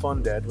 So I've got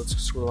Fun Dead. Let's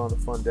scroll on to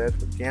Fun Dead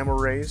with gamma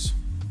rays.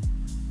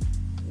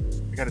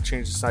 I got to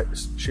change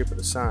the shape of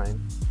the sign.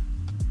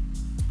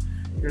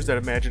 Here's that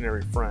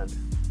Imaginary Friend.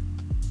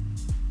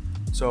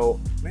 So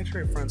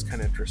Imaginary Friend's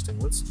kind of interesting.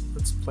 Let's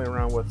play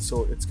around with.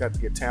 So it's got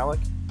the italic.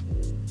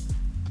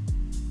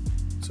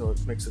 So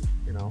it makes it,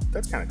 you know,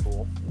 that's kind of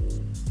cool.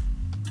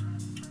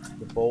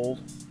 The bold.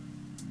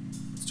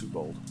 It's too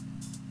bold.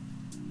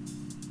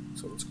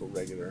 So let's go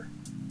regular.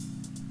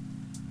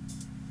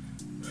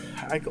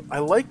 I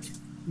like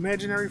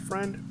Imaginary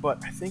Friend,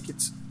 but I think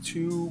it's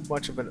too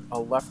much of a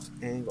left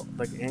angle.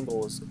 Like,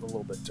 angle is a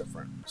little bit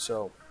different.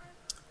 So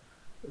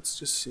let's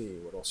just see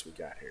what else we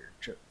got here.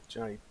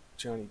 Johnny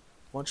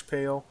Lunch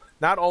Pail.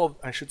 Not all of,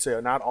 I should say,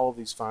 not all of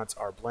these fonts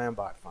are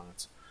Blambot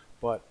fonts,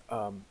 but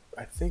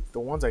I think the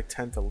ones I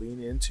tend to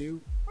lean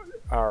into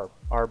are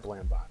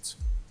Blambots.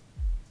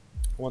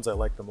 The ones I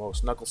like the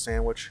most. Knuckle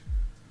Sandwich.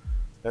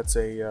 That's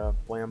a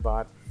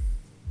Blambot.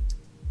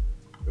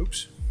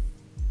 Oops.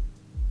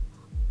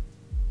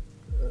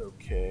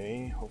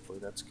 Okay, hopefully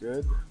that's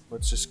good.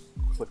 Let's just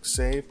click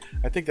Save.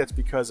 I think that's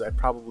because I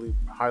probably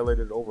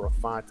highlighted over a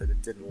font that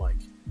it didn't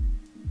like.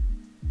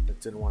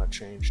 It didn't want to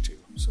change to.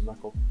 So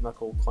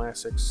Knuckle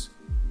Classics.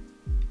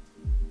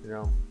 You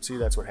know, see,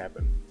 that's what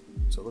happened.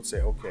 So let's say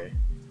OK.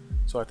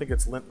 So I think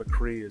it's Lint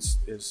McCree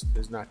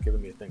is not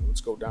giving me a thing. Let's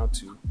go down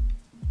to.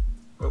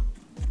 Oh,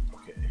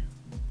 okay.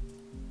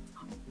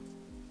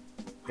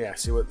 Yeah,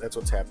 see what that's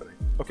what's happening.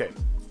 Okay,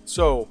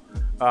 so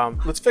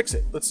let's fix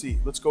it. Let's see.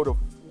 Let's go to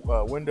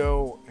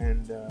Window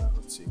and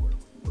let's see where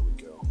we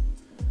go.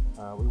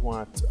 We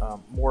want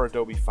more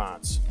Adobe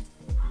fonts.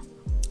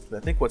 I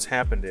think what's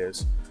happened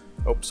is,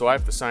 oh, so I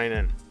have to sign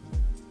in.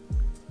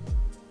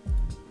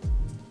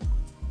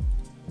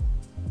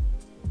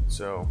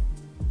 So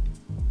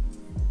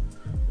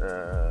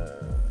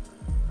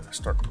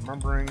start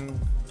remembering.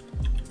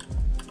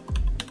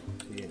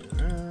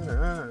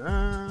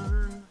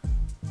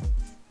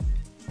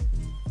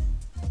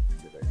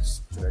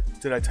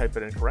 Did I type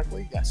it in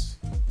correctly? Yes.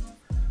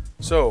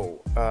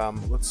 So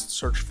let's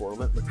search for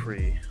Lint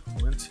McCree.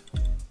 Lint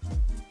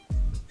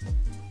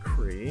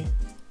McCree.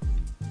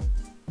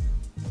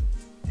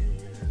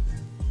 And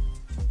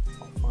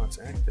all fonts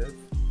active.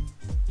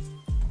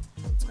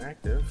 It's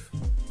active.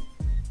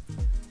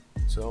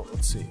 So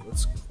let's see.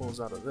 Let's close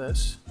out of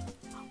this.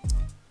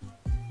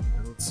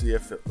 And let's see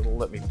if it'll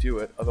let me do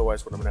it.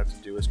 Otherwise, what I'm going to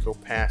have to do is go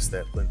past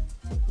that Lint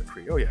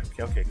McCree. Oh, yeah.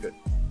 Okay, good.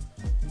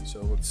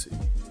 So let's see.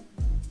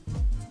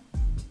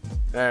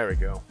 There we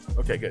go.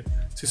 Okay, good.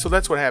 See, so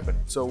that's what happened.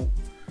 So,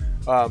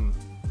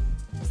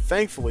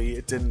 thankfully,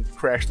 it didn't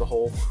crash the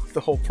whole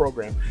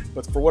program.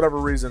 But for whatever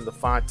reason, the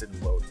font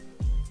didn't load.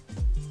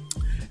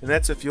 And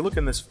that's, if you look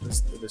in this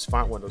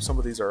font window, some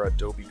of these are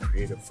Adobe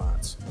Creative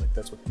fonts. Like,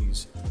 that's what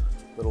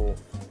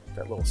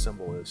that little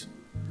symbol is.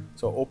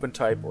 So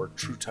OpenType or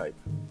TrueType.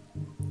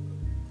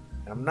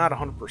 And I'm not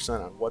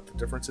 100% on what the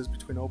difference is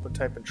between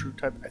OpenType and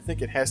TrueType. I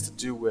think it has to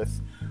do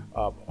with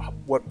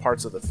what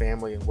parts of the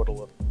family and what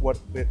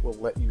it will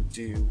let you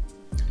do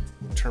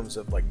in terms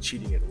of like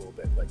cheating it a little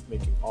bit, like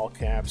making all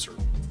caps or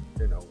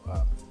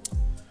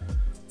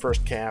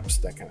first caps,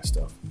 that kind of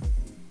stuff.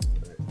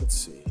 All right, let's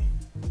see.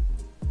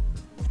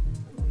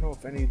 I don't know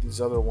if any of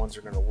these other ones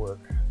are going to work.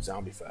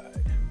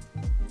 Zombified.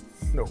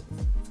 No.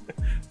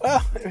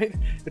 Well, I mean,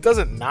 it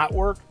doesn't not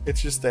work.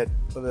 It's just that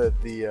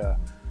what do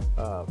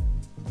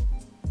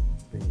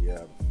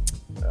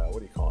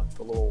you call it?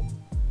 The little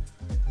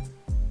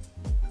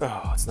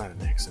Oh, it's not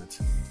an accent.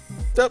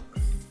 Yep.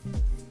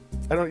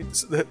 I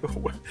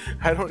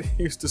don't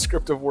use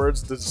descriptive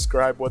words to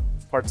describe what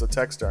parts of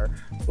text are.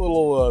 A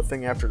little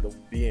thing after the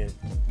bein.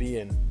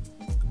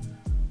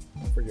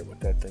 I forget what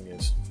that thing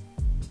is.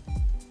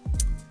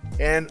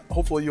 And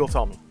hopefully you'll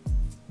tell me.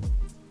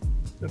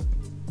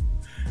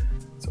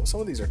 So some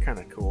of these are kind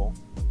of cool,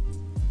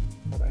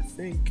 but I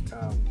think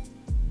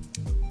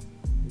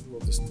maybe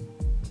we'll just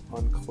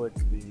unclick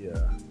the.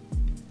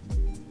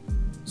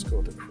 Let's go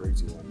with the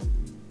crazy one.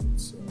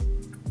 So,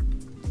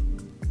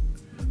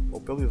 well,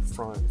 Billy the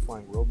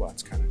Flying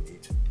Robot's kind of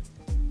neat,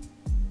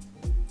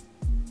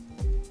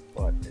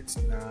 but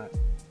it's not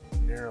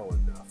narrow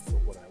enough for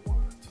what I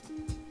want.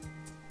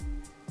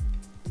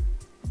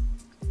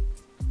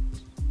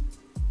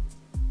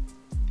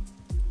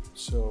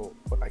 So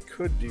what I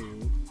could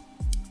do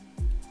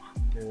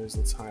is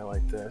let's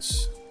highlight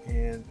this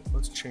and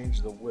let's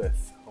change the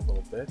width a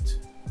little bit.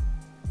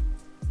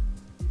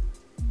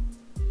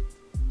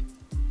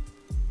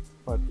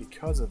 But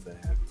because of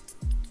that,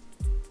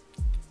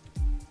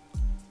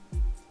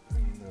 I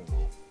don't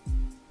know.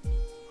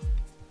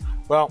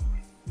 Well,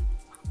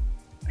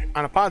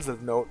 on a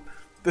positive note,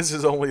 this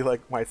is only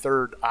like my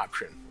third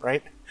option,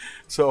 right?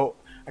 So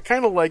I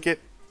kind of like it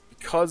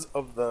because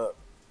of the,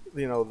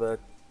 you know, the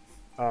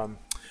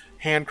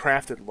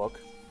handcrafted look.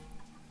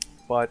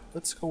 But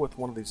let's go with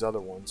one of these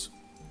other ones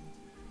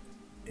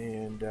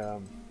and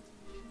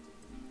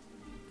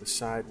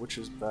decide which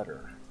is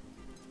better.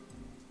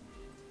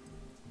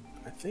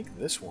 I think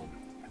this one.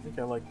 I think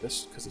I like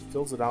this because it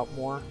fills it out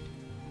more.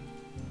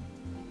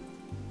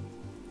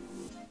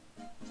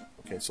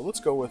 Okay, so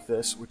let's go with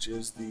this, which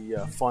is the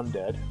Fun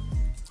Dead.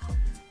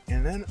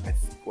 And then I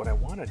think what I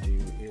want to do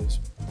is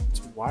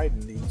to widen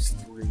these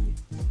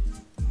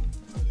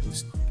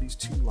these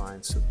two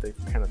lines so that they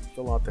kind of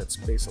fill out that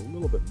space a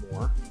little bit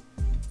more.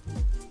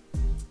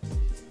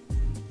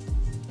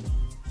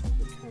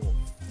 They kind of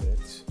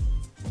fit.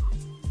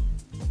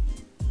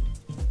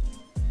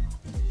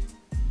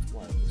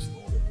 Widen this a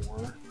little bit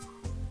more.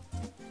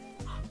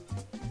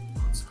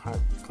 Let's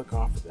click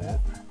off of that.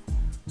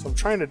 So I'm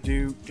trying to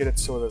get it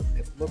so that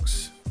it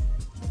looks.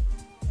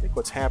 I think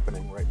what's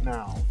happening right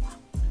now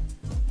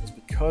is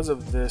because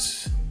of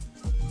this.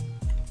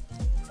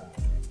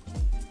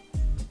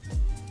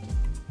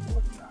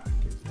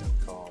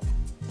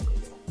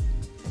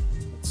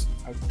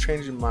 I'm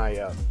changing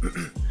my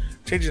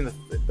changing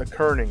the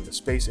kerning, the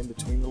space in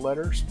between the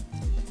letters,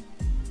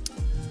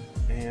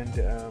 and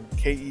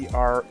kerning,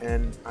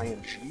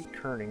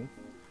 kerning,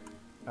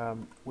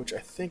 which I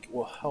think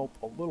will help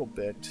a little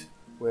bit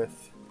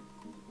with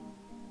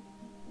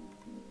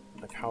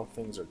like how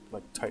things are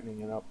like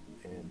tightening it up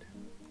and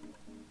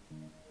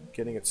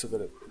getting it so that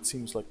it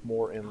seems like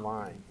more in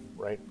line,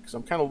 right? Because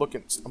I'm kind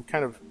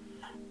of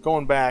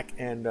going back,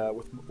 and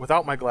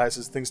without my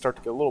glasses, things start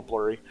to get a little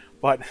blurry.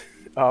 But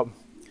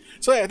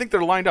so yeah, I think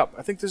they're lined up.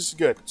 I think this is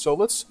good. So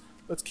let's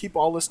keep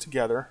all this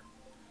together.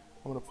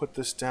 I'm going to put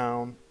this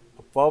down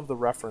above the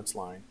reference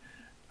line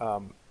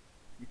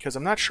because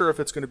I'm not sure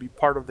if it's going to be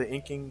part of the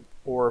inking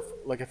or if,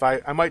 like if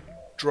I might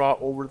draw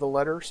over the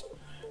letters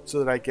so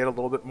that I get a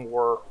little bit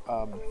more.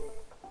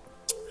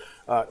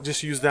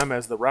 Just use them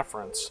as the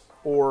reference,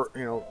 or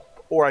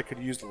or I could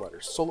use the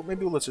letters. So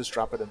maybe let's just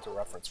drop it into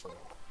reference for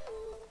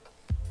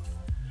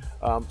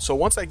now.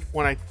 So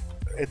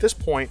at this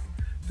point,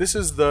 this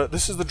is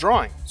the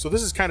drawing. So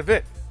this is kind of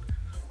it,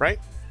 right?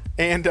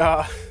 And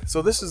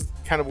so this is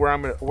kind of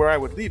where I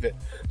would leave it.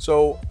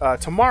 So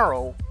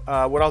tomorrow,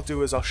 what I'll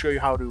do is I'll show you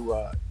how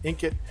to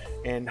ink it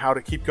and how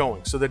to keep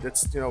going, so that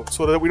it's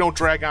so that we don't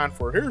drag on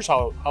for. Here's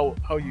how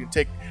you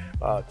take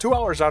 2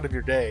 hours out of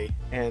your day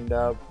and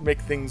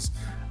make things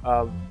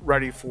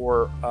ready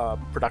for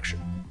production.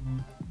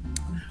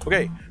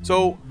 Okay,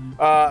 so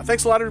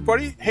thanks a lot,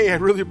 everybody. Hey, I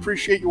really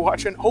appreciate you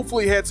watching.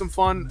 Hopefully you had some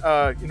fun,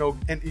 and you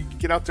can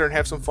get out there and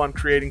have some fun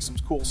creating some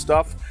cool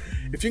stuff.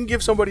 If you can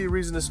give somebody a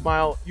reason to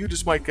smile, you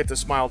just might get to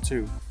smile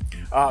too.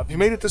 If you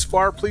made it this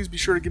far, please be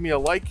sure to give me a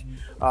like,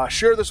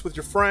 share this with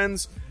your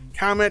friends,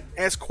 comment,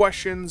 ask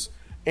questions,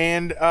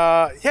 and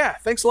yeah,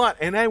 thanks a lot,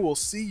 and I will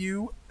see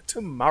you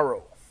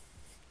tomorrow.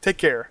 Take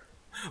care.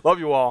 Love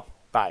you all.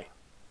 Bye.